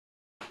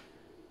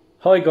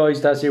Hi guys,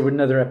 Daz here with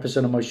another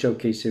episode of my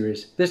showcase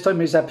series. This time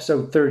it's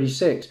episode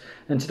 36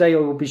 and today I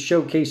will be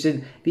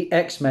showcasing the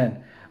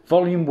X-Men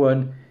Volume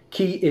 1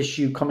 key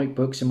issue comic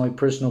books in my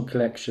personal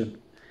collection.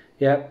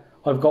 Yeah,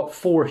 I've got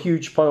 4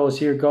 huge piles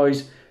here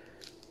guys.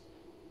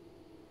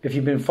 If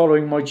you've been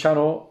following my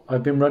channel,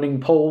 I've been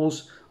running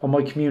polls on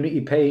my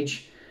community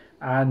page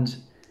and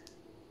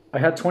I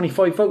had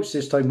 25 votes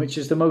this time, which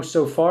is the most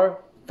so far.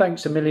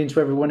 Thanks a million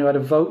to everyone who had a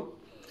vote.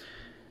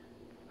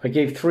 I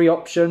gave 3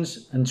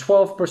 options and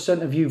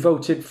 12% of you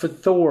voted for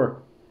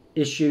Thor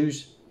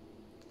issues.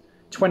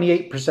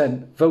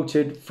 28%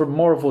 voted for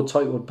Marvel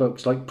titled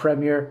books like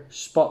Premier,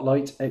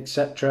 Spotlight,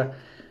 etc.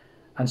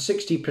 And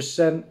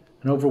 60%,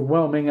 an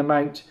overwhelming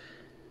amount,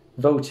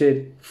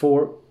 voted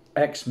for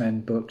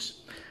X-Men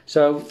books.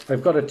 So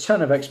I've got a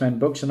ton of X-Men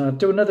books and I'll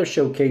do another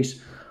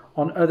showcase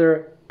on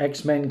other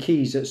X-Men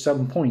keys at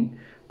some point.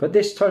 But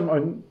this time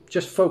I'm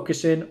just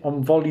focusing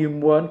on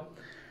Volume 1.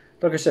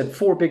 Like I said,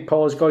 4 big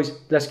piles, guys.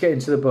 Let's get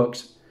into the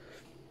books.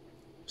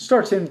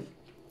 Starting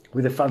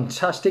with a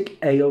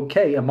fantastic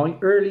AOK, and my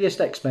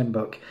earliest X-Men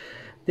book.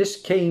 This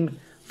came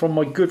from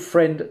my good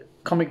friend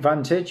Comic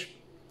Vantage,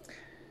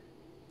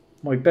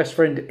 my best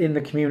friend in the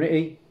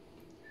community.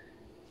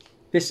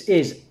 This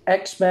is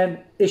X-Men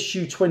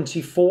issue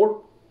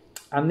 24,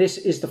 and this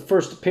is the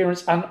first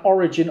appearance and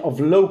origin of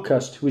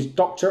Locust, who is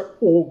Dr.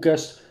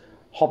 August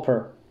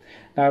Hopper.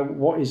 Now,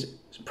 what is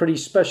pretty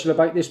special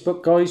about this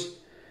book, guys?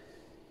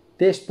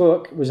 This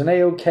book was an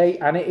AOK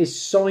and it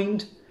is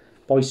signed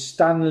by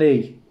Stan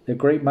Lee, the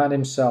great man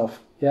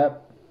himself.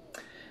 Yep.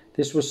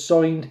 This was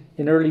signed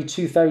in early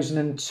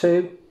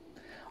 2002.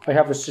 I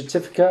have a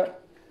certificate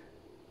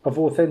of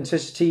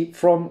authenticity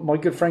from my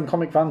good friend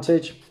Comic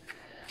Vantage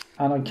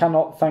and I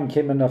cannot thank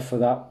him enough for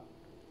that.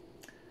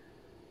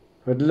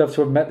 I'd love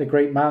to have met the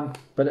great man,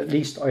 but at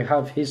least I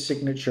have his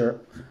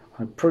signature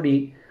on a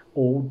pretty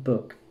old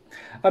book.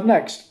 Up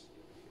next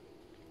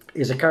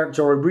is a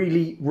character I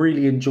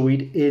really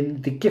enjoyed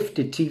in The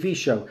Gifted TV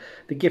show.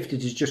 The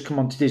Gifted has just come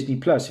on to Disney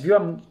Plus. If you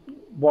haven't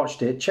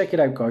watched it, check it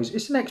out, guys.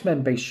 It's an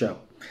X-Men based show.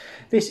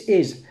 This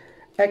is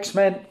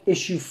X-Men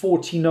issue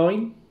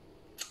 49.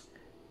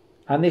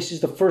 And this is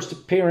the first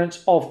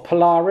appearance of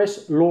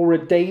Polaris, Laura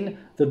Dane,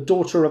 the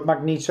daughter of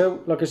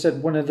Magneto. Like I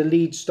said, one of the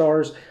lead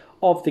stars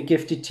of The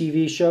Gifted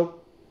TV show.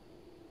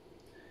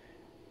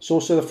 It's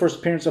also the first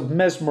appearance of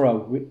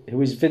Mesmero,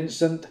 who is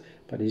Vincent,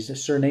 but his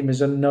surname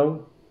is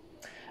unknown.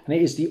 And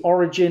it is the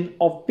origin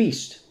of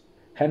Beast,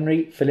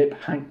 Henry Philip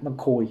Hank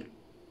McCoy.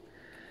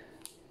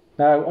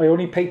 Now, I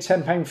only paid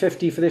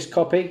 £10.50 for this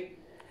copy.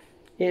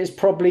 It is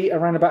probably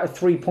around about a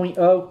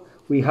 3.0.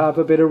 We have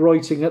a bit of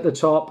writing at the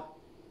top.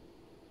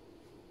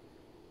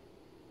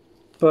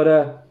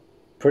 But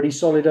pretty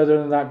solid other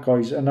than that,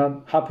 guys. And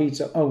I'm happy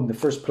to own the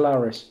first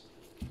Polaris.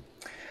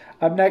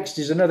 Up next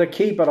is another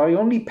key, but I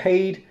only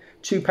paid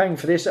 £2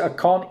 for this at a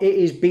con. It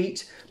is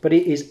beat, but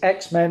it is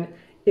X-Men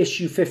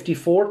issue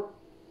 54.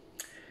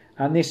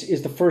 And this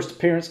is the first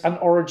appearance and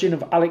origin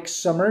of Alex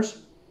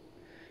Summers,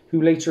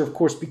 who later, of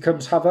course,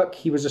 becomes Havoc.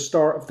 He was a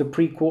star of the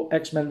prequel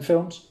X-Men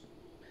films.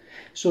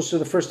 It's also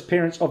the first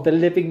appearance of the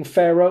Living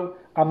Pharaoh,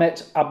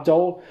 Ahmet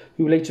Abdol,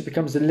 who later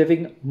becomes the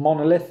Living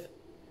Monolith,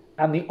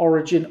 and the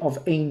origin of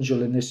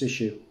Angel in this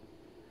issue.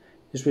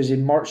 This was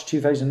in March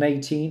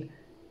 2018.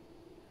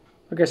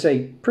 Like I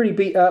say, pretty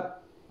beat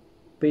up,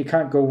 but you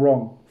can't go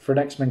wrong for an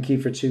X-Men key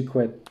for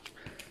 £2.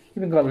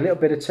 Even got a little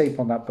bit of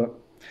tape on that book.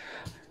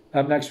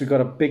 Up next we've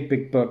got a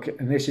big book,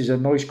 and this is a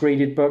nice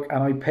graded book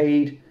and I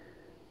paid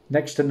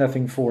next to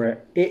nothing for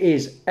it. It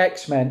is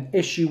X-Men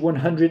issue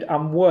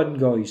 101,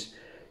 guys.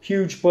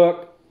 Huge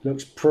book,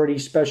 looks pretty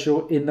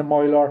special in the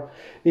Mylar.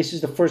 This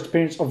is the first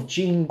appearance of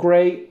Jean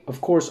Grey,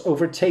 of course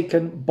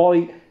overtaken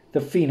by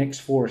the Phoenix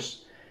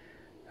Force.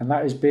 And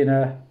that has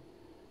been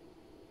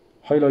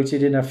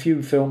highlighted in a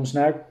few films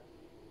now.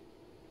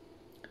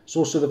 It's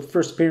also the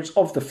first appearance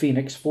of the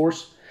Phoenix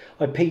Force.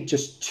 I paid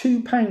just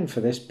 £2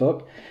 for this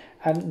book.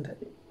 And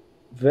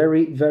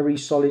very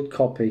solid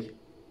copy.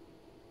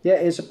 Yeah,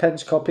 it is a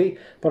pence copy,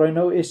 but I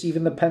notice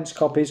even the pence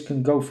copies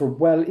can go for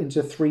well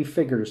into 3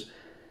 figures.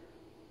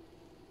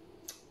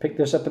 Picked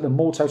this up at the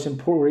Malthouse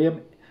Emporium,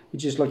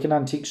 which is like an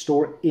antique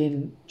store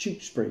in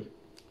Tewkesbury,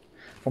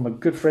 from a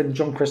good friend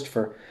John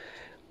Christopher.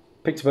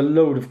 Picked up a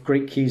load of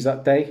great keys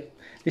that day.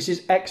 This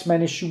is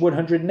X-Men issue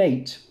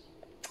 108.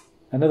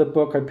 Another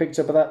book I picked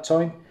up at that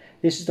time.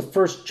 This is the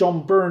first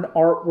John Byrne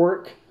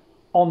artwork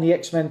on the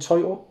X-Men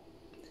title.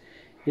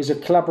 Is a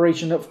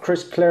collaboration of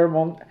Chris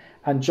Claremont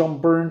and John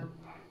Byrne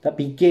that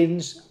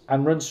begins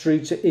and runs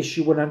through to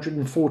issue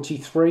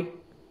 143.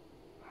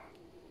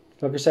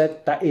 Like I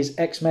said, that is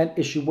X-Men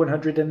issue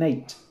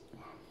 108.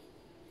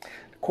 The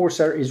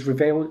Corsair is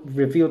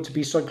revealed to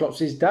be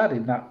Cyclops' dad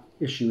in that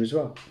issue as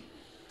well.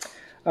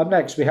 Up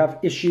next we have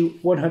issue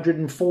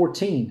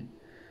 114.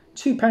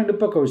 £2 a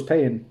book I was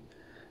paying.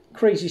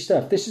 Crazy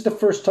stuff. This is the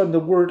first time the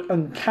word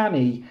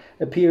uncanny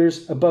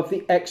appears above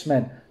the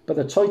X-Men, but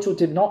the title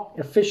did not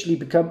officially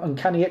become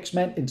Uncanny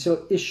X-Men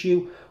until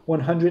issue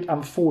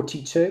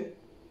 142.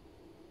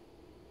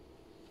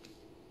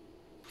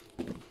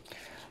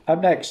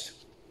 Up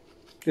next,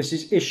 this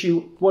is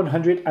issue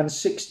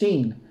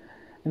 116.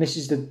 And this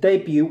is the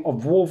debut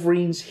of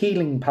Wolverine's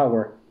healing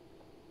power.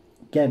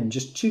 Again,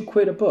 just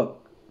 £2 a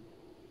book.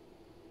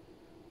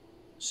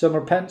 Some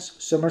are pence,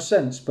 some are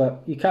cents,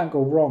 but you can't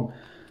go wrong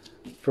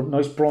from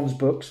nice bronze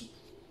books.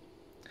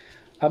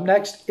 Up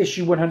next,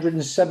 issue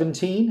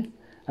 117.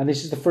 And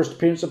this is the first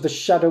appearance of the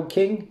Shadow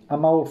King,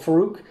 Amal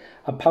Farouk,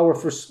 a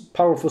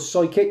powerful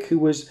psychic who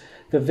was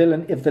the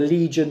villain of the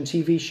Legion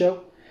TV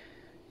show.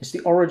 It's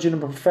the origin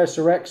of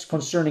Professor X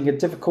concerning a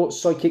difficult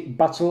psychic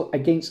battle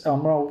against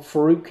Amal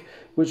Farouk,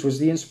 which was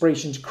the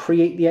inspiration to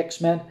create the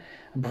X-Men.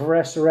 And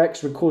Professor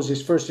X recalls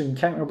his first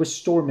encounter with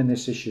Storm in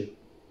this issue.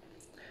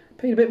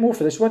 Paid a bit more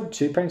for this one,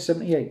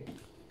 £2.78.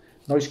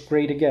 Nice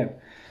grade again.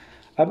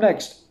 Up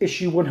next,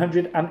 issue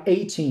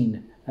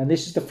 118. And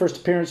this is the first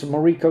appearance of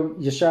Mariko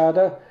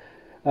Yashida,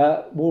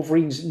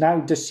 Wolverine's now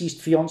deceased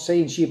fiancée,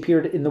 and she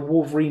appeared in the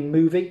Wolverine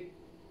movie.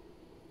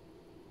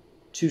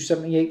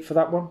 £2.78 for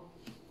that one.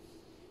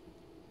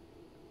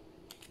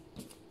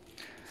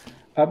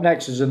 Up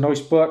next is a nice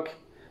book.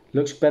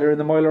 Looks better in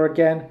the Mylar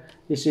again.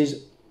 This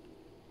is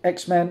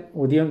X-Men,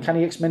 or the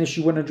Uncanny X-Men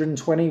issue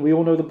 120. We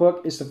all know the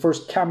book. It's the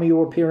first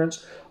cameo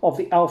appearance of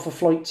the Alpha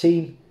Flight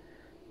team.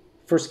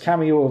 First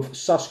cameo of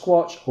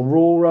Sasquatch,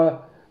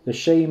 Aurora, the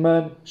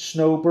Shaman,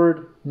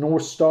 Snowbird,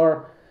 North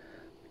Star.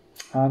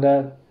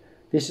 And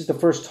this is the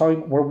first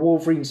time where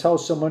Wolverine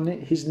tells someone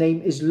his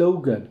name is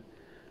Logan.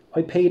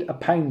 I paid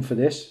 £1 for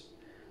this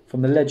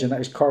from the legend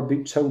that is Car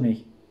Boot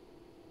Tony,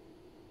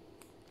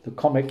 the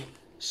comic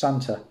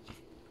Santa.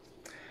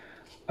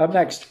 Up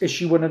next,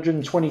 issue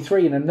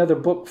 123, and another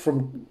book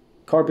from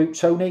Car Boot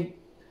Tony.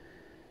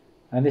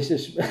 And this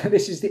is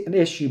an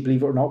issue,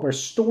 believe it or not, where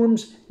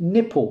Storm's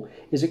nipple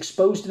is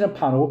exposed in a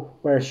panel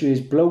where she is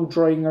blow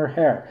drying her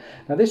hair.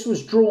 Now, this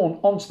was drawn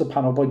onto the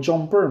panel by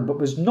John Byrne, but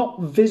was not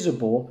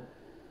visible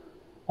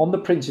on the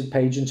printed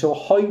page until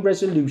high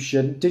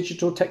resolution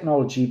digital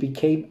technology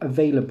became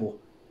available.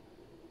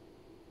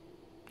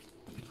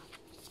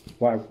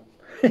 Wow.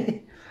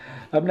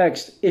 Up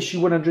next, issue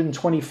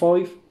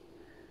 125.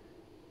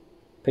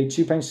 Paid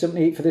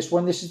 £2.78 for this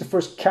one. This is the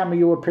first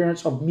cameo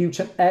appearance of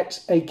Mutant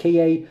X,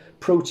 aka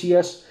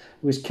Proteus,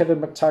 who is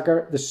Kevin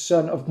McTaggart, the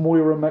son of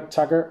Moira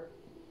McTaggart.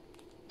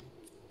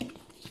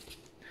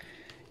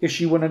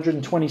 Issue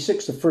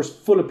 126, the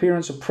first full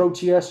appearance of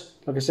Proteus.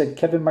 Like I said,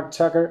 Kevin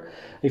McTaggart,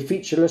 a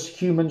featureless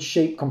human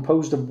shape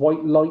composed of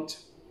white light.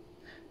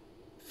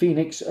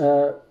 Phoenix,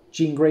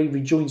 Jean Grey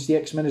rejoins the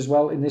X-Men as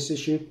well in this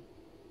issue.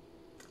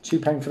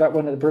 £2 for that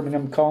one at the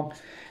Birmingham Con.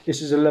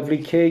 This is a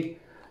lovely key.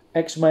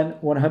 X-Men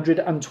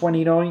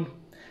 129.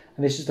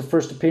 And this is the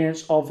first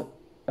appearance of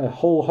a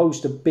whole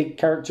host of big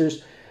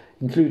characters,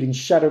 including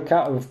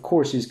Shadowcat, of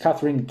course, is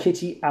Catherine,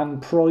 Kitty,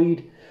 and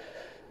Pride.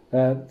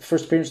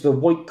 First appearance of the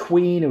White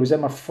Queen, it was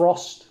Emma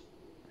Frost.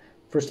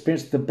 First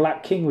appearance of the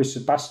Black King was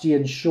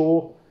Sebastian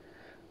Shaw.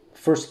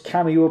 First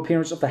cameo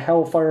appearance of the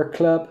Hellfire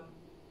Club.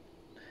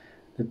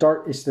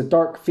 It's the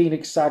Dark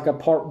Phoenix Saga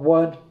Part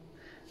 1.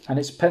 And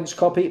it's a pence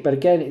copy, but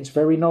again, it's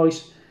very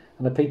nice.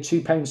 And I paid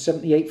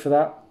 £2.78 for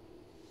that.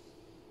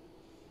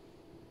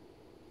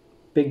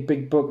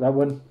 Big book, that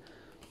one.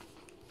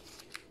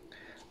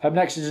 Up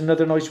next is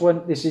another nice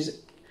one. This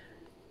is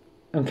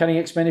Uncanny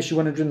X-Men issue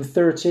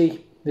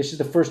 130. This is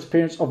the first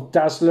appearance of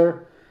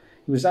Dazzler.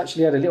 He was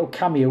actually had a little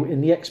cameo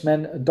in the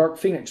X-Men Dark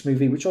Phoenix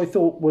movie, which I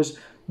thought was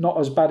not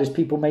as bad as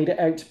people made it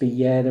out to be.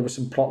 Yeah, there were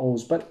some plot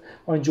holes, but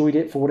I enjoyed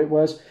it for what it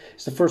was.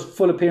 It's the first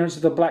full appearance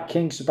of the Black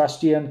King,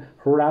 Sebastian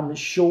Haram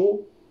Shaw.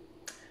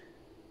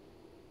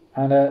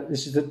 And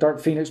this is the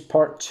Dark Phoenix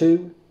Part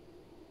 2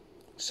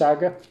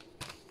 saga.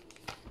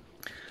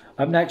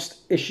 Up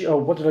next, issue... Oh,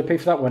 what did I pay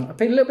for that one? I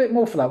paid a little bit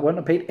more for that one.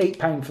 I paid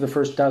 £8 for the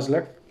first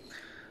Dazzler.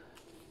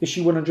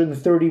 Issue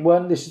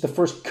 131. This is the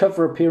first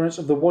cover appearance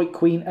of the White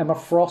Queen, Emma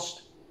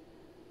Frost.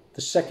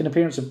 The second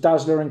appearance of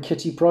Dazzler and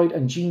Kitty Pryde.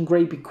 And Jean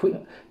Grey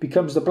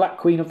becomes the Black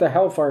Queen of the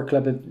Hellfire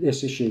Club of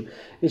this issue.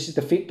 This is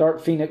the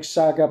Dark Phoenix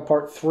Saga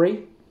Part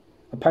 3.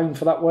 £1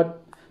 for that one.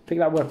 Pick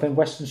that one up in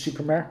Western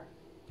Supermare,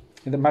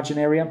 in the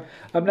Imaginarium.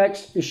 Up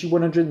next, issue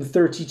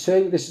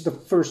 132. This is the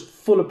first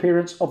full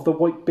appearance of the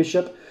White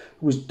Bishop,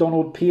 who was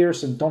Donald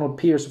Pierce. And Donald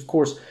Pierce, of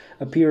course,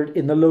 appeared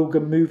in the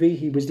Logan movie.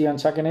 He was the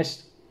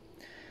antagonist.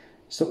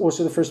 So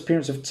also the first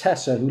appearance of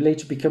Tessa, who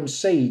later becomes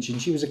Sage,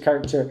 and she was a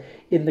character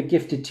in the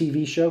Gifted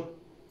TV show.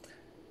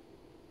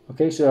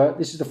 Okay, so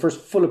this is the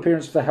first full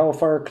appearance of the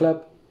Hellfire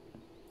Club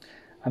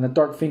and the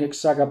Dark Phoenix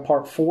Saga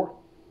Part 4.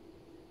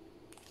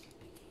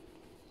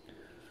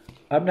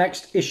 Up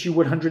next, issue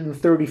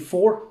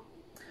 134.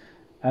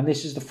 And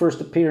this is the first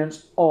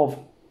appearance of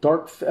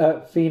Dark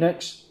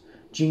Phoenix,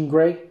 Jean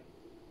Grey.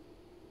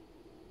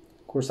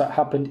 Of course, that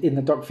happened in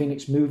the Dark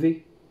Phoenix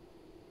movie.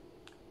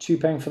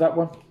 £2 for that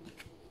one.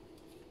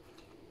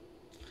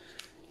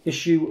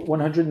 Issue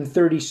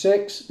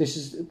 136. This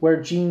is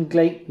where Jean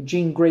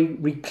Grey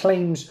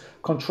reclaims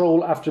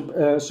control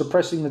after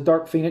suppressing the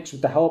Dark Phoenix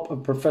with the help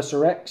of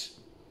Professor X.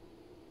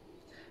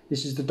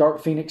 This is the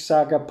Dark Phoenix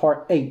Saga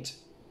Part 8.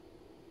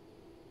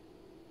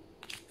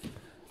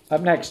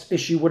 Up next,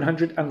 issue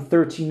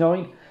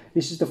 139.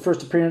 This is the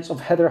first appearance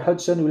of Heather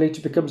Hudson, who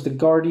later becomes the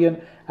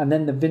Guardian and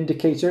then the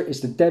Vindicator.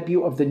 It's the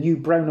debut of the new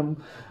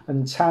brown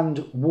and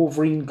tanned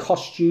Wolverine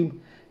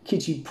costume.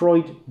 Kitty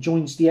Pryde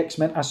joins the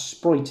X-Men as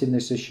Sprite in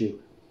this issue.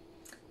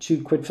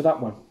 £2 for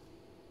that one.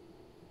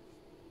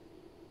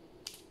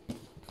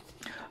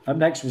 Up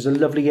next was a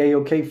lovely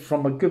AOK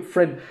from my good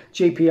friend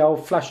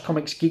JPL, Flash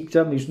Comics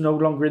Geekdom, who's no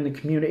longer in the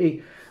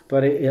community,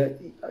 but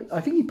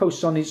I think he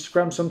posts on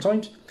Instagram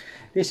sometimes.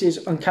 This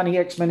is Uncanny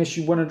X-Men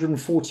issue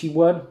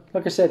 141.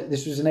 Like I said,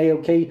 this was an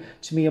AOK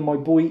to me and my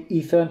boy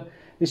Ethan.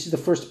 This is the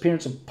first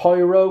appearance of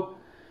Pyro,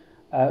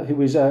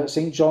 who is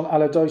St. John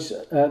Allardyce.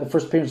 The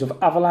first appearance of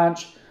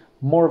Avalanche.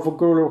 Marvel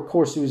Girl, of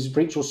course, who is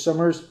Rachel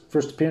Summers.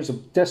 First appearance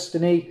of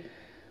Destiny.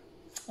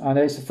 And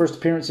it's the first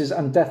appearances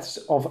and deaths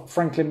of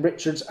Franklin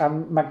Richards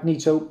and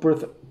Magneto,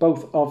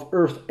 both of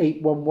Earth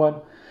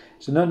 811.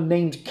 It's an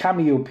unnamed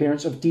cameo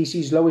appearance of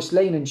DC's Lois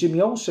Lane and Jimmy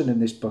Olsen in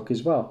this book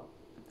as well.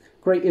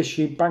 Great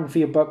issue, bang for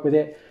your buck with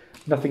it.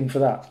 Nothing for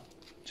that,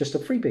 just a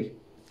freebie.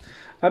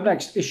 Up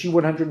next, issue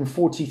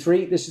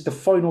 143. This is the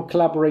final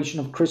collaboration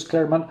of Chris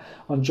Claremont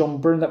on John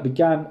Byrne that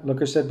began,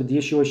 like I said, with the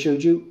issue I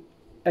showed you,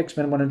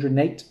 X-Men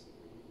 108.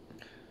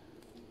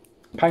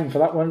 Pound for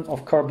that one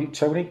off Carbute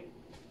Tony.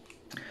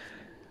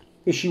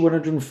 Issue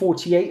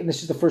 148, and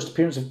this is the first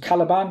appearance of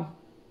Caliban,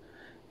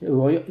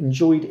 who I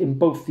enjoyed in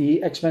both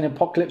the X-Men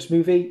Apocalypse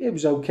movie, it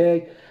was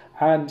okay,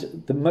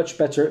 and the much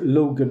better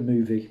Logan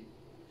movie.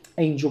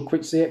 Angel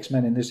quits the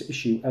X-Men in this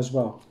issue as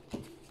well.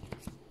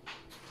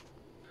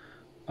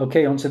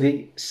 Okay, on to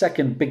the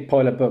second big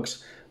pile of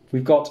books.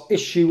 We've got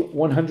issue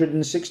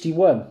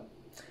 161,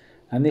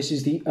 and this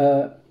is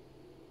the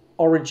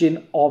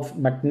origin of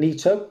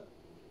Magneto.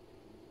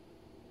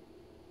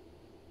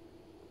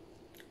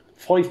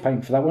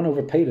 £5 for that one,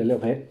 overpaid a little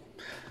bit.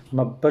 I'm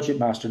a budget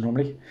master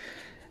normally.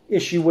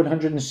 Issue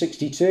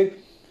 162.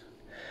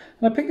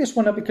 And I picked this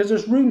one up because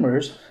there's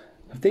rumours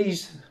of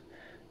these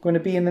going to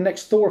be in the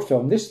next Thor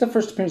film. This is the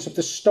first appearance of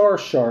the Star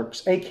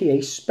Sharks,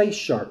 aka Space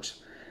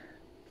Sharks.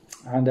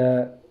 And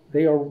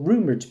they are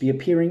rumoured to be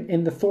appearing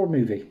in the Thor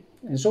movie.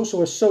 And it's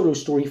also a solo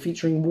story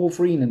featuring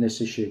Wolverine in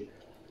this issue.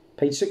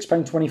 Paid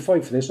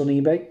 £6.25 for this on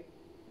eBay.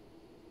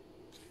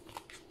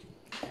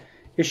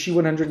 Issue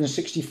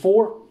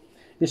 164.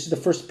 This is the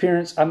first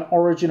appearance and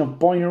origin of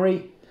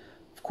Binary.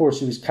 Of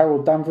course, it was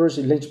Carol Danvers,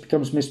 who later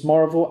becomes Miss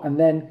Marvel, and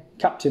then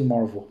Captain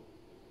Marvel.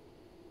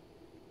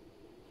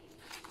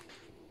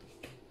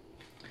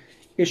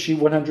 Issue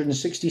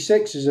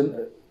 166 is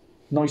a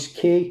nice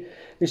key.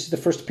 This is the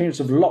first appearance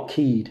of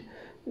Lockheed,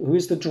 who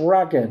is the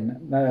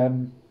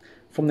dragon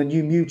from the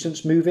New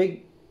Mutants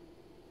movie.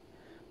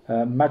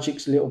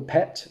 Magic's little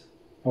pet,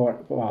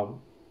 or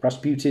well,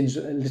 Rasputin's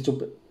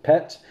little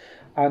pet.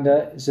 And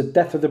it's the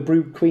death of the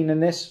Brood Queen in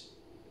this.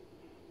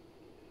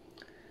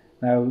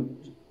 Now,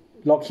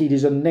 Lockheed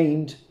is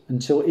unnamed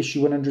until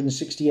issue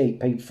 168.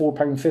 Paid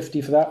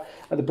 £4.50 for that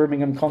at the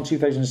Birmingham Con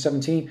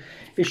 2017.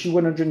 Issue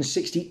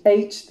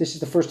 168. This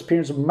is the first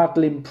appearance of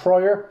Madeline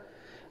Pryor.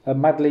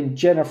 Madeline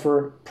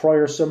Jennifer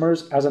Pryor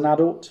Summers as an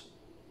adult.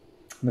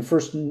 And the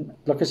first,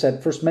 like I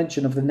said, first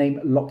mention of the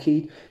name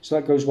Lockheed. So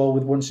that goes well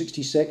with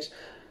 166.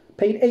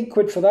 Paid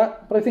 £8 for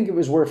that, but I think it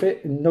was worth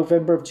it in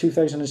November of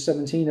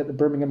 2017 at the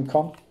Birmingham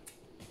Con.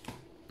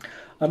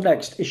 Up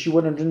next, issue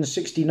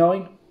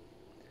 169.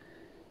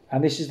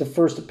 And this is the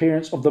first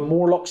appearance of the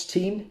Morlocks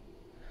team.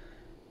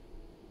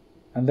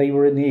 And they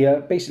were in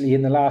the basically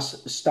in the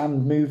Last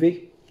Stand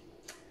movie.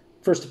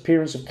 First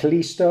appearance of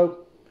Callisto,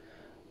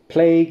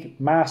 Plague,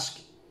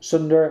 Mask,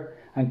 Sunder,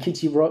 and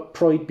Kitty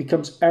Pryde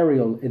becomes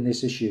Ariel in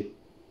this issue.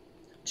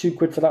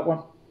 £2 for that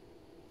one.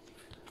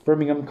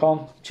 Birmingham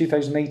Con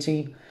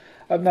 2018.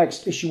 Up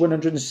next, issue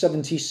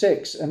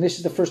 176, and this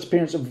is the first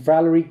appearance of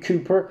Valerie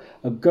Cooper,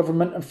 a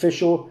government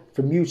official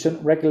for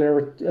mutant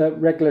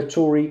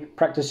regulatory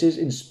practices,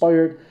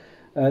 inspired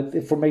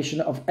the formation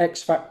of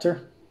X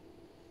Factor.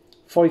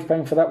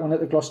 £5 for that one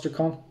at the Gloucester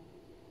Con.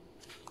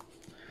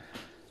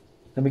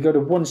 Then we go to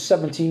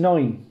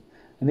 179,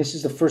 and this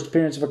is the first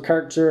appearance of a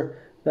character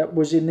that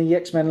was in the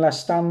X-Men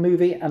Last Stand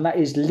movie, and that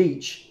is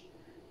Leech.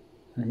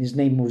 And his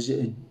name was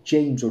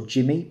James or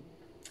Jimmy.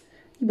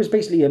 He was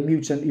basically a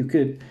mutant who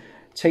could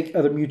take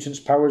other mutants'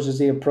 powers as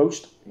they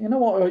approached. You know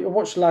what? I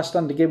watched Last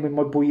Stand again with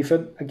my boy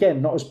Ethan.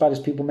 Again, not as bad as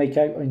people make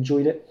out. I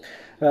enjoyed it.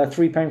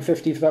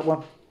 £3.50 for that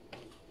one.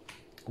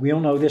 We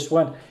all know this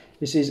one.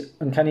 This is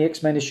Uncanny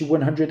X-Men issue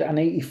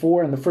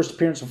 184, and the first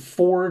appearance of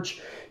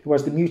Forge, who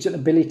has the mutant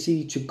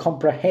ability to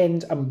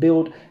comprehend and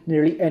build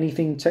nearly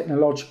anything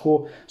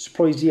technological.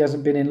 Surprised he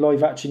hasn't been in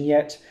live action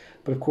yet.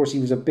 But of course, he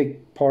was a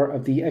big part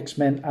of the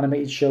X-Men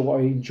animated show,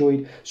 what I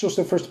enjoyed. It's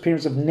also the first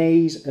appearance of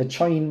Naze, a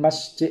Chain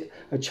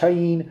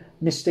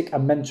Mystic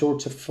and mentor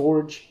to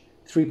Forge.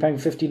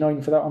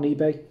 £3.59 for that on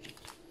eBay.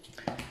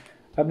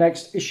 Up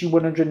next, issue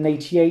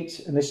 188.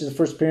 And this is the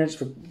first appearance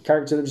for a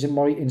character that was in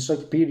my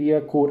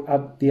encyclopedia called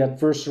The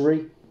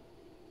Adversary.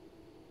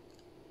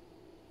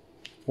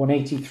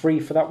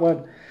 £183 for that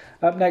one.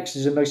 Up next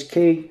is a nice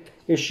key.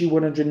 Issue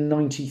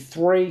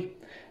 193.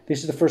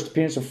 This is the first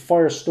appearance of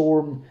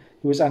Firestorm,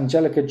 It was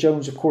Angelica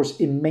Jones, of course,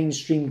 in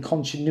mainstream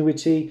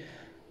continuity,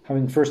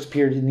 having first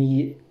appeared in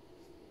the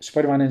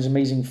Spider-Man and His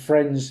Amazing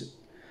Friends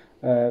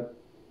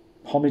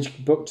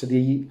homage book to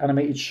the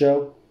animated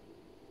show.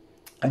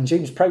 And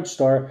James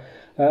Proudstar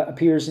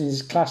appears in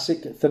his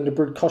classic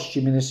Thunderbird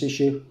costume in this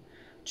issue.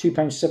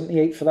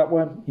 £2.78 for that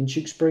one in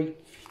Tewkesbury.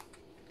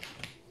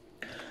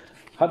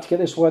 Had to get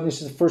this one.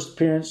 This is the first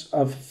appearance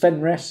of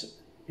Fenris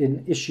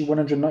in issue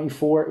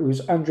 194. It was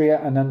Andrea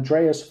and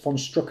Andreas von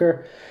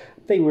Strucker.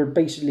 They were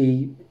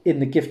basically in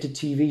the Gifted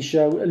TV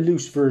show, a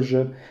loose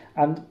version,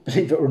 and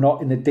believe it or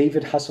not, in the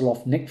David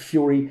Hasselhoff, Nick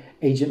Fury,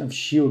 Agent of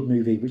S.H.I.E.L.D.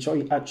 movie, which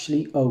I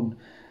actually own.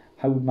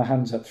 Hold my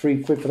hands up.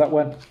 £3 for that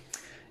one.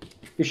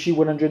 Issue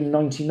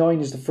 199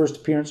 is the first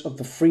appearance of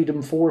the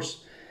Freedom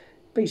Force.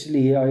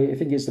 Basically, I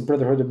think it's the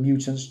Brotherhood of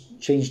Mutants,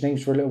 changed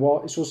names for a little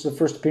while. It's also the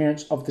first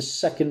appearance of the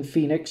second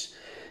Phoenix,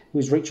 who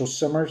is Rachel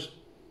Summers.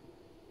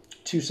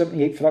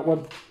 £2.78 for that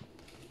one.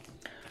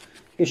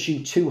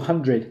 Issue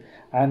 200,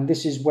 and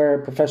this is where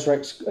Professor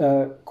X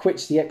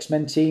quits the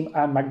X-Men team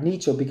and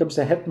Magneto becomes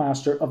the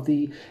headmaster of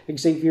the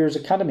Xavier's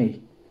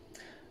Academy.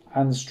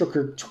 And the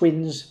Strucker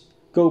twins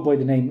go by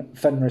the name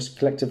Fenris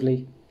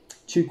collectively.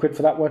 £2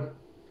 for that one.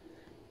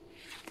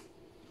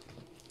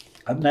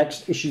 Up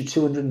next, issue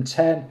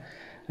 210,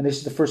 and this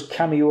is the first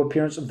cameo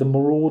appearance of the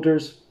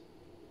Marauders.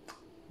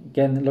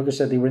 Again, like I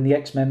said, they were in the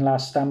X-Men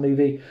Last Stand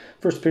movie.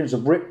 First appearance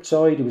of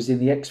Riptide, who was in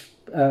the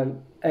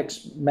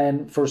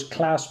X-Men First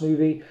Class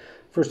movie.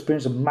 First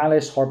appearance of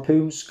Malice,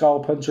 Harpoon,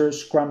 Skull Puncher,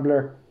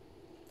 Scrambler.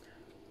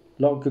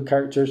 A lot of good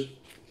characters.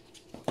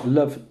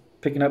 Love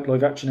picking up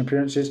live action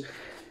appearances.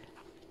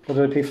 What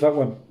did I pay for that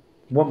one?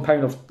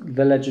 £1 of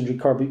the legendary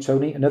Car Boot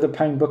Tony. Another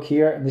pound book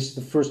here, and this is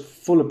the first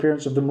full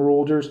appearance of the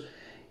Marauders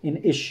in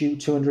issue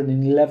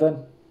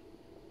 211.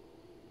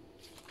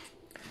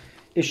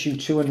 Issue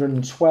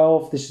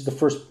 212, this is the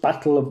first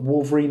battle of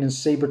Wolverine and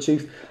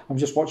Sabretooth. I'm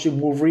just watching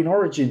Wolverine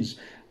Origins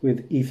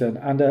with Ethan,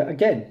 and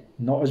again,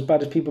 not as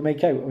bad as people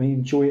make out. I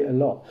enjoy it a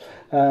lot.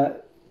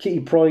 Kitty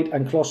Pryde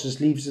and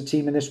Colossus leaves the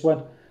team in this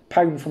one.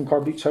 £1 from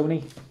Car Boot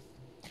Tony.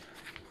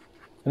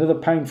 Another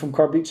 £1 from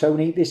Car Boot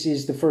Tony. This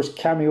is the first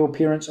cameo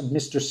appearance of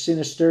Mr.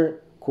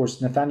 Sinister. Of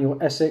course, Nathaniel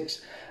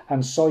Essex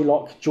and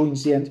Psylocke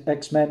joins the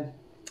X-Men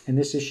in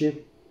this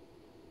issue.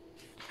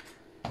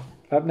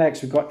 Up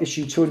next, we've got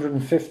issue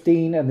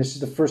 215, and this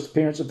is the first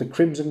appearance of the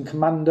Crimson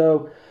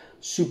Commando,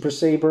 Super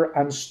Sabre,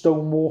 and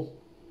Stonewall.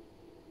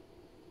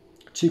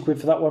 £2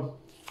 for that one.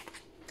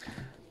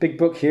 Big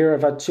book here.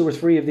 I've had 2 or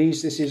 3 of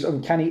these. This is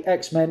Uncanny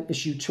X-Men,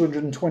 issue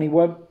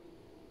 221.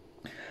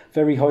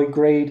 Very high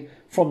grade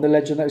from the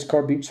legend that is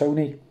Car Boot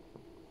Tony.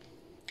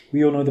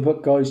 We all know the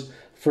book, guys.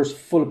 First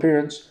full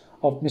appearance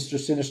of Mr.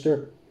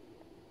 Sinister.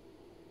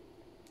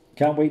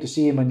 Can't wait to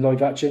see him in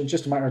live action.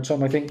 Just a matter of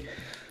time, I think.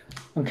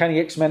 Uncanny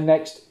X-Men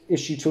next,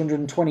 issue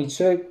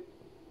 222.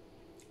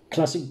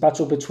 Classic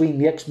battle between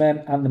the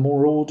X-Men and the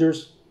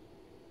Marauders.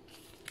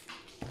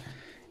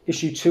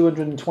 Issue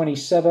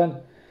 227.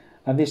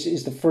 And this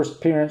is the first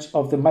appearance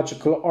of the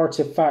magical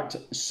artifact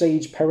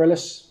Sage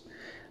Perilous.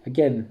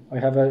 Again, I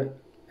have an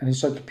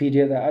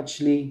encyclopedia that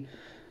actually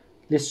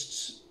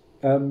lists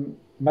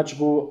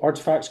magical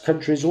artifacts,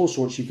 countries, all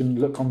sorts you can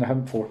look on the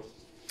hunt for.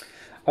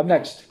 Up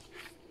next,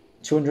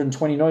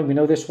 229, we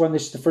know this one.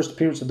 This is the first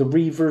appearance of the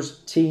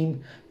Reavers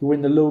team who were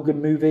in the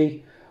Logan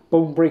movie.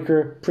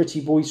 Bonebreaker, Pretty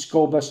Boy,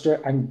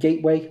 Skullbuster, and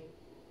Gateway.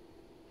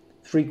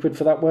 £3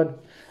 for that one.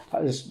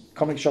 At this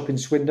comic shop in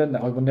Swindon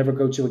that I will never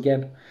go to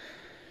again.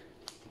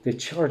 They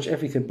charge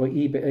everything by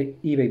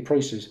eBay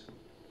prices.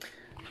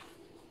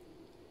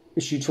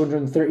 Issue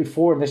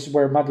 234, and this is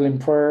where Madeline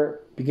Pryor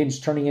begins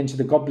turning into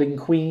the Goblin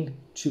Queen.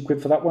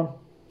 £2 for that one.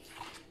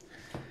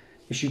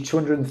 Issue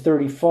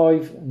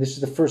 235, and this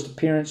is the first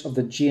appearance of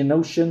the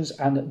Geonosians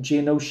and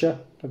Geonosia.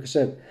 Like I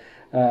said,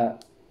 a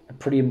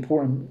pretty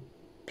important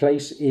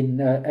place in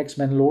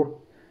X-Men lore,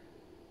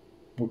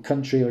 or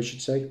country I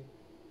should say.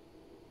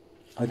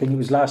 I think it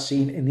was last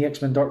seen in the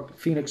X-Men Dark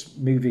Phoenix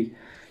movie.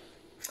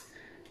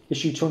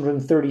 Issue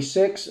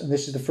 236, and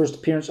this is the first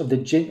appearance of the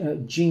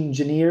Gene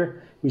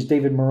Engineer, who is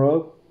David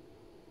Moreau.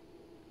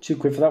 £2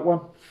 for that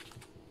one.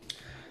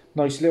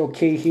 Nice little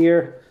key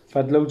here.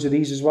 I've had loads of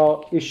these as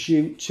well.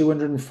 Issue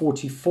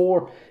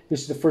 244.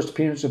 This is the first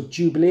appearance of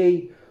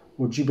Jubilee,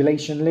 or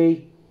Jubilation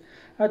Lee.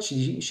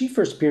 Actually, she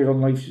first appeared on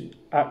live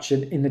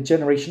action in the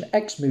Generation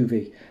X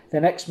movie.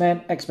 Then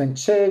X-Men, X-Men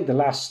 2, The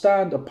Last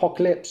Stand,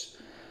 Apocalypse.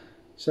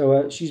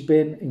 So she's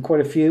been in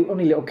quite a few.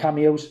 Only little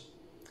cameos.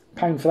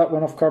 £1 for that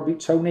one off Car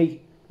Boot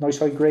Tony. Nice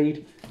high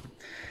grade.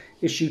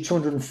 Issue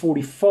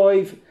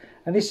 245.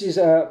 And this is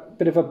a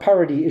bit of a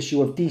parody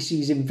issue of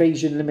DC's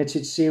Invasion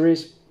Limited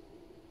series.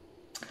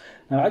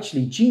 Now,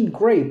 actually, Jean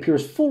Grey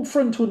appears full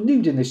frontal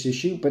nude in this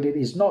issue, but it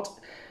is not.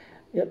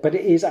 But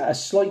it is at a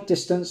slight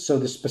distance, so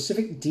the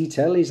specific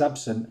detail is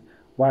absent.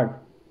 Wow.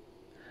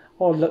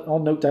 I'll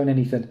note down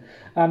anything.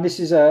 And this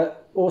is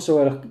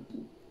also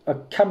a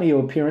cameo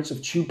appearance of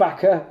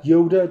Chewbacca,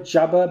 Yoda,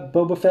 Jabba,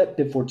 Boba Fett,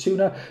 Bib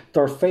Fortuna,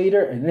 Darth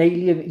Vader, an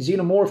alien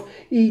xenomorph,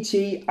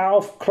 E.T.,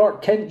 Alf,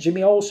 Clark Kent,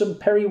 Jimmy Olsen,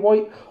 Perry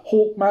White,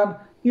 Hawkman,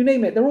 You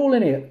name it, they're all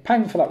in here.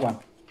 £1 for that one.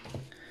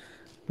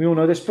 We all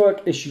know this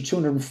book, issue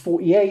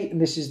 248, and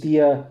this is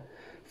the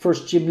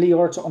first Jim Lee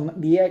art on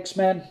the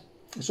X-Men.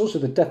 It's also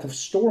the death of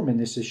Storm in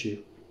this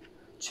issue.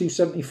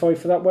 £2.75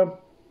 for that one.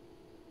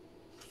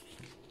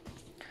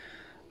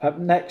 Up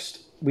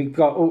next, we've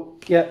got,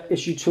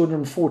 issue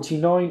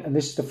 249, and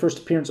this is the first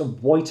appearance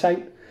of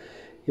Whiteout.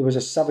 He was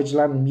a Savage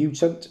Land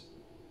mutant.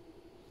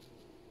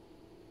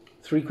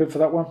 £3 for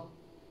that one.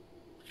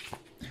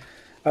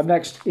 Up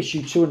next,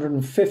 issue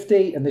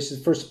 250, and this is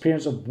the first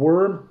appearance of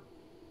Worm.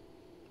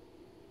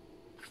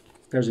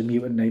 There's a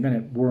mutant name,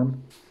 isn't it?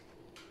 Worm.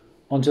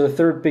 On to the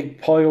third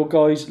big pile,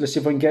 guys. Let's see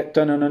if I can get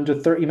done in under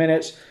 30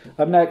 minutes.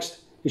 Up next,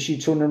 issue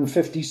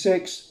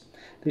 256.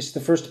 This is the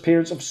first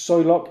appearance of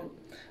Psylocke,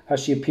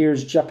 as she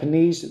appears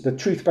Japanese. The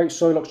truth about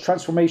Psylocke's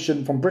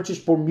transformation from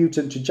British-born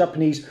mutant to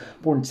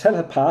Japanese-born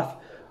telepath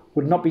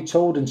would not be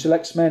told until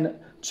X-Men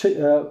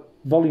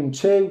Volume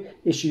 2,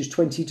 issues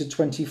 20 to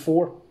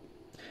 24.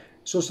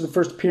 It's also the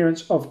first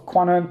appearance of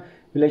Quantum,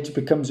 who later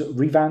becomes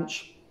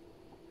Revanche.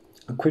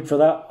 £1 for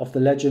that, off the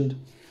legend,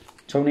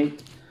 Tony.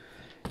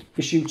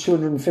 Issue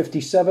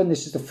 257,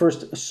 this is the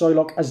first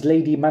Psylocke as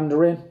Lady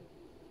Mandarin.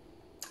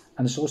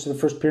 And it's also the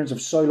first appearance of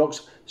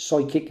Psylocke's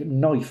psychic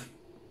knife.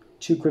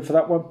 £2 for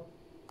that one.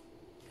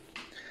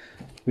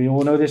 We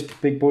all know this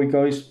big boy,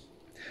 guys.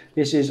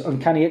 This is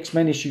Uncanny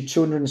X-Men issue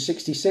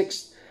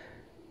 266.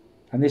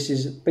 And this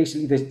is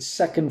basically the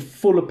second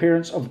full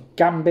appearance of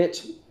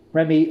Gambit,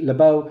 Remy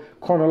LeBeau,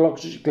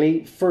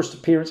 chronologically first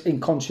appearance in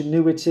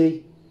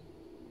continuity.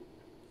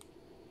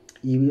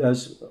 He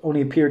has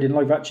only appeared in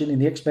live action in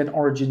the X-Men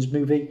Origins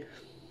movie.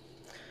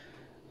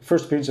 The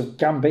first appearance of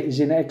Gambit is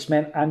in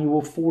X-Men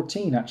Annual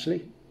 14,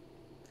 actually.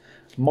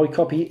 My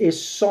copy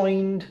is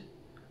signed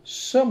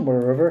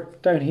somewhere over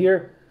down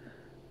here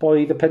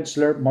by the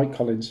penciler Mike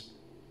Collins.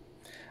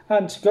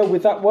 And to go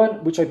with that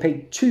one, which I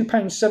paid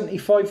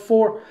 £2.75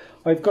 for,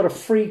 I've got a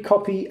free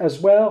copy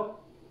as well.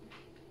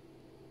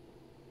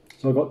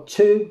 So I got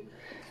two,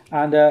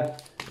 and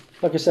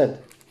like I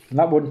said, and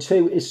that one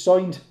too is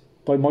signed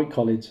by Mike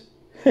Collins.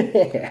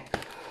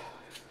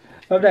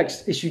 Up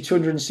next, issue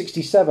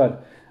 267,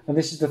 and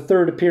this is the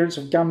third appearance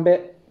of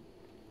Gambit.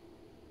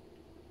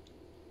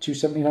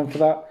 £2.79 for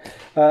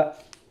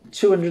that.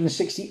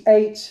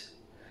 268.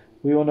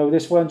 We all know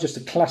this one, just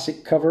a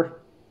classic cover.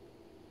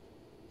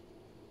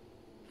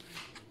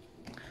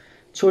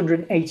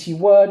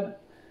 281, and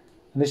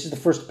this is the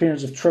first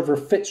appearance of Trevor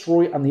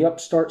Fitzroy and the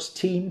Upstarts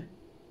team.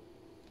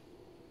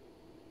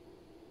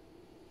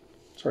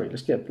 Sorry,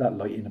 let's get that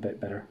light in a bit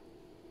better.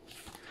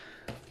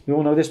 We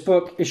all know this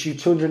book, issue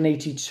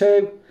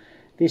 282.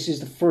 This is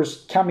the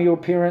first cameo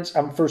appearance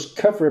and first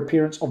cover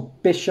appearance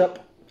of Bishop,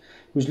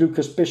 who's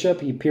Lucas Bishop.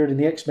 He appeared in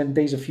the X-Men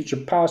Days of Future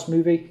Past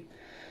movie.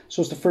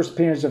 So it's the first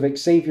appearance of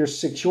Xavier's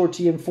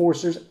security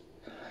enforcers,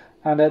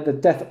 and the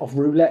death of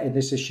Roulette in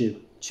this issue.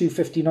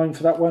 £2.59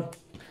 for that one.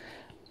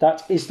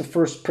 That is the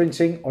first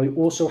printing. I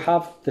also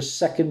have the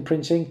second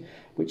printing,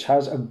 which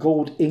has a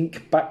gold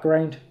ink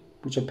background,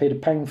 which I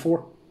paid £1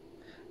 for.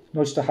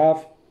 Nice to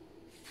have.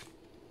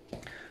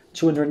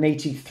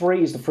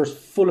 283 is the first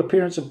full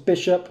appearance of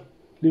Bishop,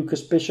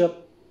 Lucas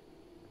Bishop.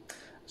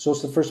 It's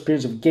also the first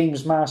appearance of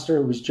Games Master,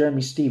 who was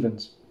Jeremy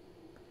Stevens.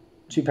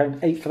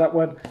 £2.8 for that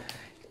one.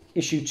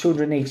 Issue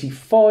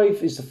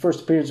 285 is the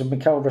first appearance of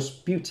Mikhail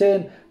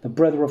Rasputin, the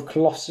brother of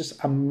Colossus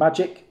and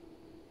Magic.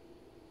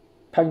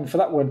 £1 for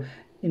that one,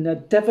 in a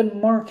Devon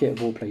Market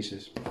of all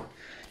places.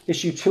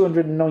 Issue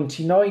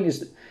 299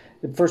 is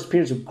the first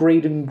appearance of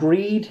Graydon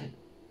Greed,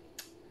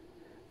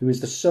 who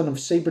is the son of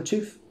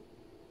Sabretooth.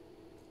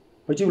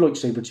 I do like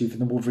Sabretooth in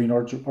the Wolverine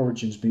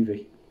Origins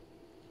movie.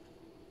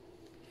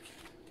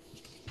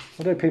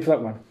 What did I pay for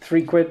that one?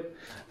 £3.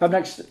 Up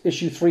next,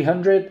 issue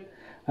 300.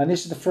 And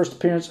this is the first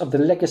appearance of the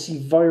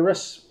Legacy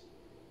Virus.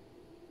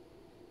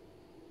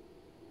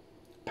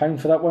 £1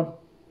 for that one.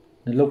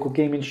 In the local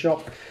gaming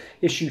shop.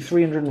 Issue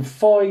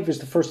 305 is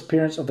the first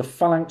appearance of the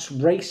Phalanx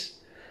Race.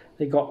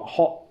 They got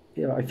hot,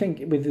 I think,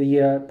 with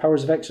the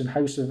Powers of X and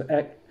House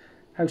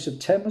of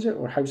 10, was it?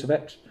 Or House of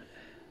X?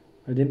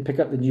 I didn't pick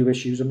up the new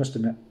issues, I must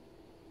admit.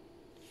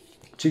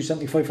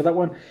 £2.75 for that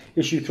one.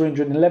 Issue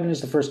 311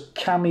 is the first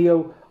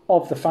cameo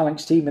of the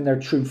Phalanx team in their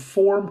true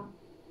form.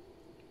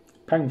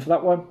 £1 for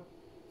that one.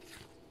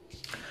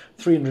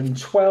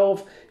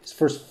 312 is the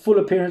first full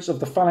appearance of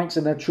the Phalanx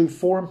in their true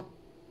form.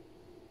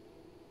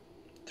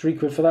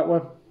 £3 for that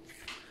one.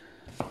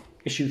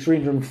 Issue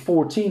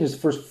 314 is the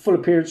first full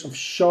appearance of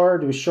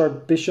Shard, who is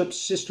Shard Bishop,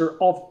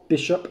 sister of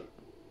Bishop.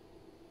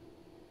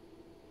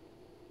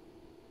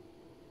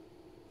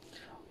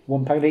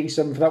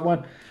 £1.87 for that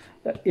one.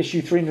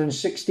 Issue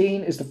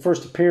 316 is the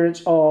first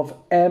appearance of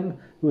M,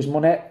 who is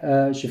Monette,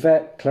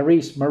 Chivette,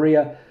 Clarice,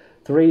 Maria,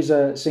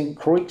 Theresa St.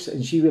 Croix,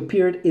 and she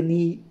appeared in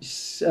the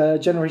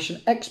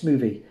Generation X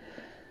movie.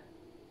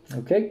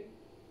 Okay.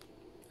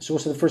 It's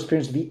also the first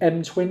appearance of the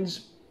M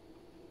twins.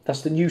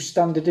 That's the new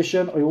stand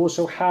edition. I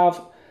also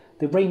have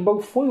the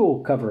rainbow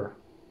foil cover.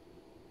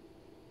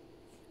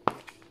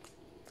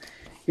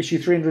 Issue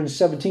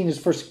 317 is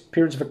the first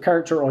appearance of a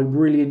character I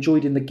really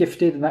enjoyed in The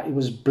Gifted, and that it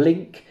was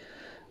Blink,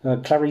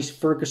 Clarice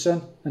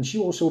Ferguson. And she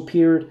also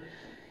appeared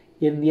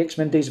in the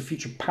X-Men Days of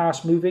Future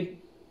Past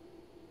movie.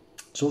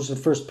 It's also the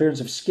first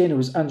appearance of Skin. It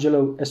was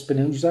Angelo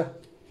Espinosa.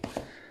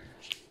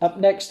 Up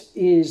next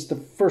is the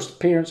first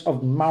appearance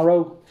of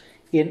Marrow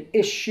in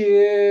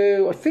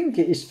issue, I think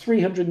it is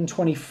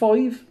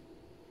 325.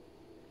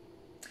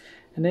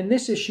 And in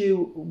this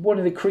issue, one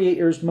of the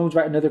creators moans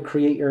about another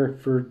creator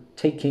for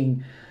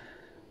taking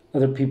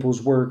other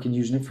people's work and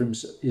using it for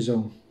his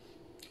own,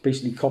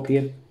 basically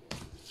copying.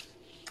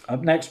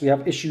 Up next, we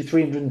have issue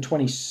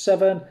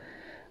 327,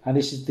 and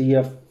this is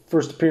the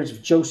first appearance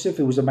of Joseph.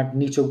 It was a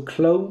Magneto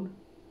clone,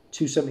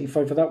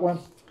 $2.75 for that one.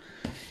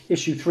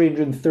 Issue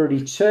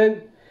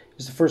 332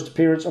 is the first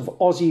appearance of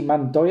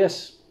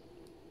Ozymandias,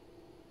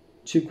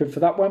 £2 for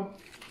that one.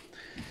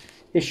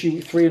 Issue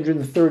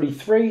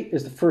 333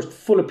 is the first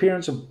full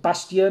appearance of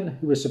Bastion,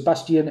 who is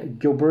Sebastian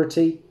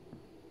Gilberti,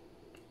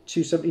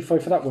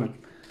 $2.75 for that one.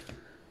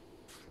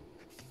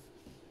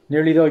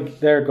 Nearly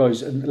there,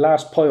 guys. And the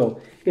last pile,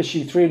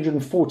 issue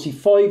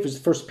 345 is the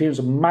first appearance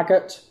of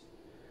Maggot,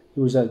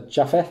 who was a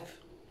Japheth,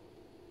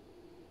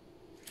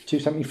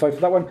 $2.75 for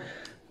that one.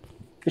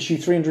 Issue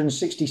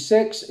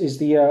 366 is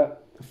the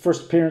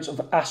first appearance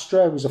of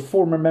Astra, who was a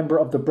former member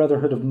of the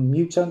Brotherhood of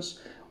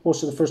Mutants.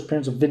 Also the first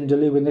appearance of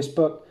Vindaloo in this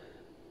book.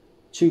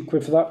 £2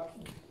 for that.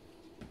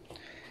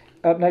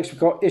 Up next we've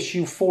got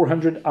issue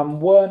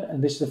 401,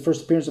 and this is the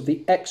first appearance of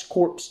the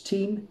X-Corps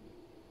team.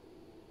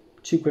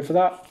 £2 for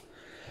that.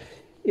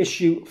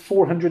 Issue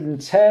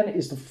 410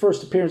 is the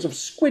first appearance of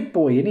Squid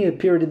Boy, and he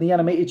appeared in the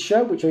animated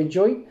show, which I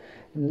enjoyed.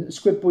 And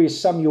Squid Boy is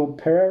Samuel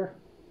Pereira.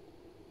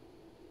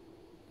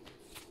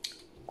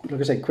 Like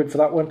I said, £1 for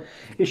that one.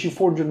 Issue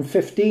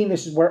 415,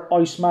 this is where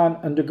Iceman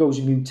undergoes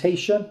a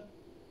mutation.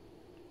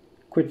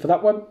 £1 for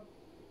that one.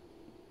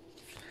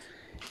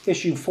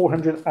 Issue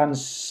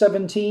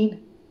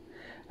 417,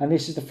 and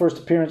this is the first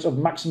appearance of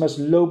Maximus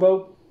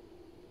Lobo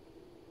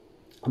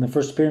and the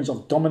first appearance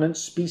of Dominant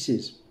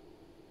Species.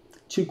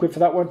 £2 for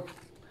that one.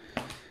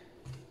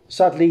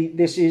 Sadly,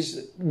 this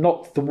is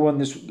not the one,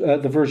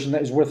 the version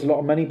that is worth a lot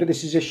of money, but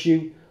this is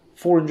issue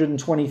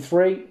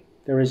 423.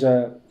 There is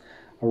a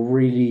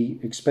really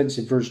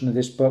expensive version of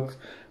this book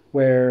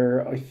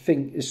where I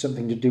think is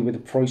something to do with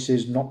the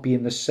prices not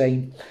being the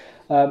same.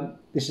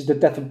 This is the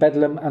Death of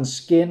Bedlam and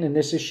Skin in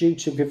this issue,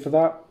 £2 for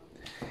that.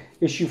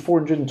 Issue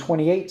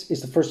 428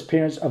 is the first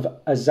appearance of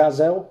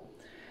Azazel,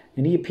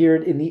 and he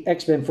appeared in the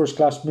X-Men First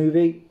Class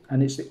movie,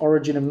 and it's the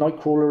origin of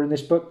Nightcrawler in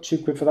this book,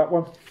 £2 for that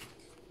one.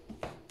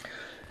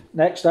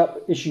 Next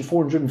up, issue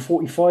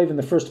 445 and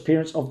the first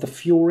appearance of the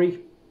Fury,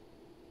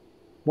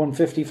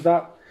 £1.50 for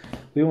that.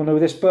 We all know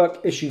this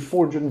book, issue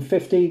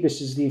 450. This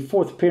is the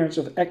fourth appearance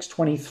of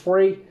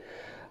X-23.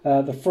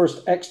 The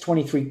first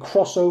X-23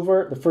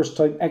 crossover, the first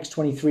time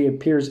X-23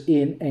 appears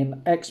in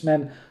an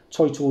X-Men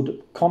titled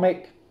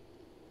comic.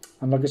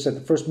 And like I said,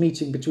 the first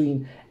meeting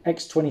between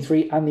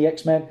X-23 and the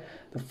X-Men,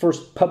 the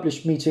first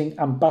published meeting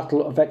and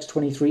battle of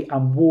X-23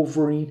 and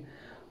Wolverine,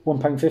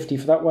 £1.50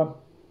 for that one.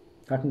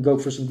 That can go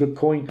for some good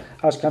coin,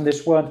 as can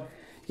this one.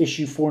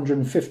 Issue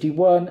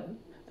 451,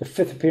 the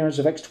fifth appearance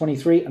of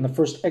X-23 and the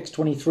first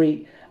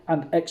X-23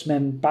 and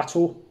X-Men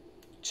battle,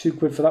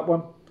 £2 for that one.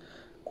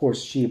 Of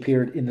course, she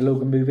appeared in the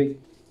Logan movie.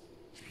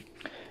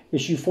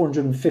 Issue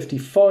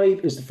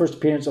 455 is the first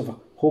appearance of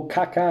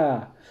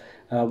Hokaka,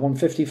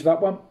 £1.50 for that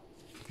one.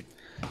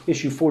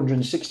 Issue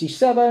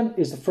 467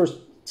 is the first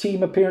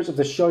team appearance of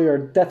the Shire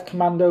Death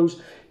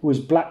Commandos, who is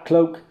Black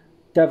Cloak,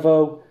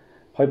 Devo,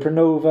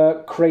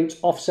 Hypernova, Crate,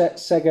 Offset,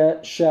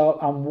 Sega, Shell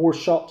and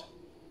Warshot.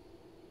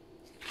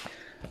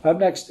 Up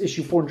next,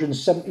 issue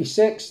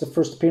 476, the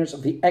first appearance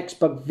of the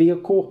X-Bug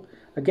vehicle.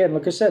 Again,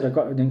 like I said, I've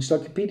got an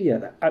encyclopedia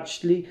that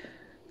actually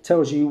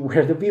tells you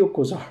where the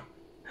vehicles are.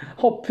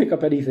 I'll pick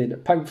up anything,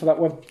 £1 for that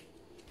one.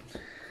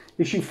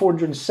 Issue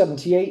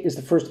 478 is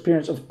the first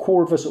appearance of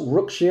Corvus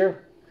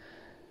Rookshire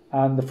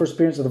and the first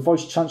appearance of the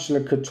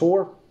Vice-Chancellor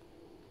Couture,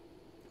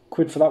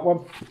 £1 for that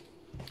one.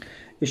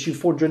 Issue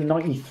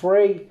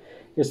 493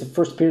 is the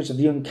first appearance of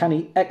the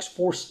Uncanny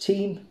X-Force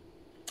team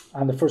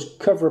and the first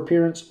cover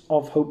appearance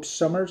of Hope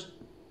Summers.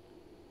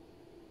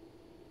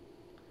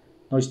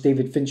 Nice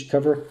David Finch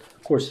cover.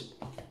 Of course,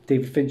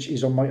 David Finch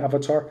is on my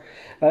avatar.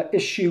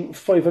 Issue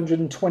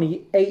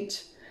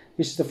 528.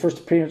 This is the first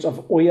appearance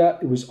of Oya.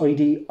 It was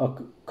ID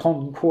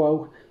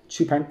Okonkwo,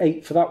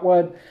 £2.8 for that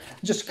one.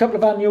 Just a couple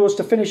of annuals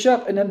to finish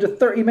up. In under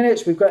 30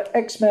 minutes, we've got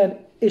X-Men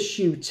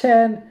issue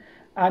 10.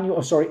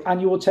 Annual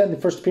 10, the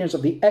first appearance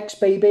of the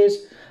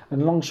X-Babies.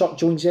 And Longshot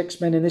joins the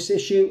X-Men in this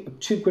issue,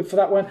 £2 for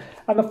that one.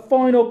 And the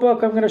final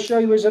book I'm going to show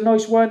you is a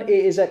nice one. It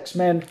is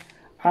X-Men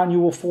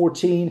Annual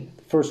 14,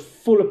 the first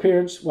full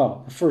appearance,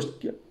 well, the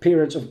first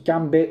appearance of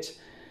Gambit.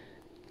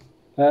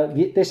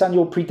 This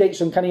annual predates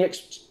Uncanny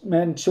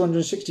X-Men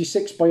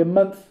 266 by a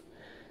month.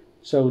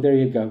 So there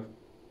you go.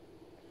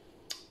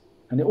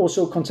 And it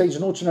also contains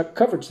an alternate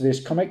cover to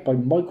this comic by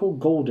Michael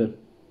Golden.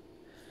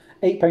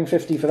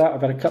 £8.50 for that.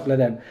 I've had a couple of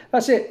them.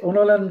 That's it, on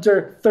all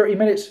under 30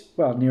 minutes.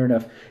 Well, near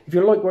enough. If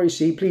you like what you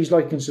see, please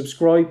like and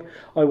subscribe.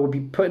 I will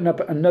be putting up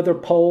another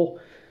poll.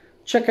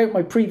 Check out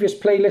my previous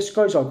playlist,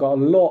 guys. I've got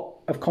a lot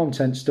of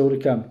content still to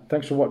come.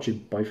 Thanks for watching.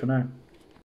 Bye for now.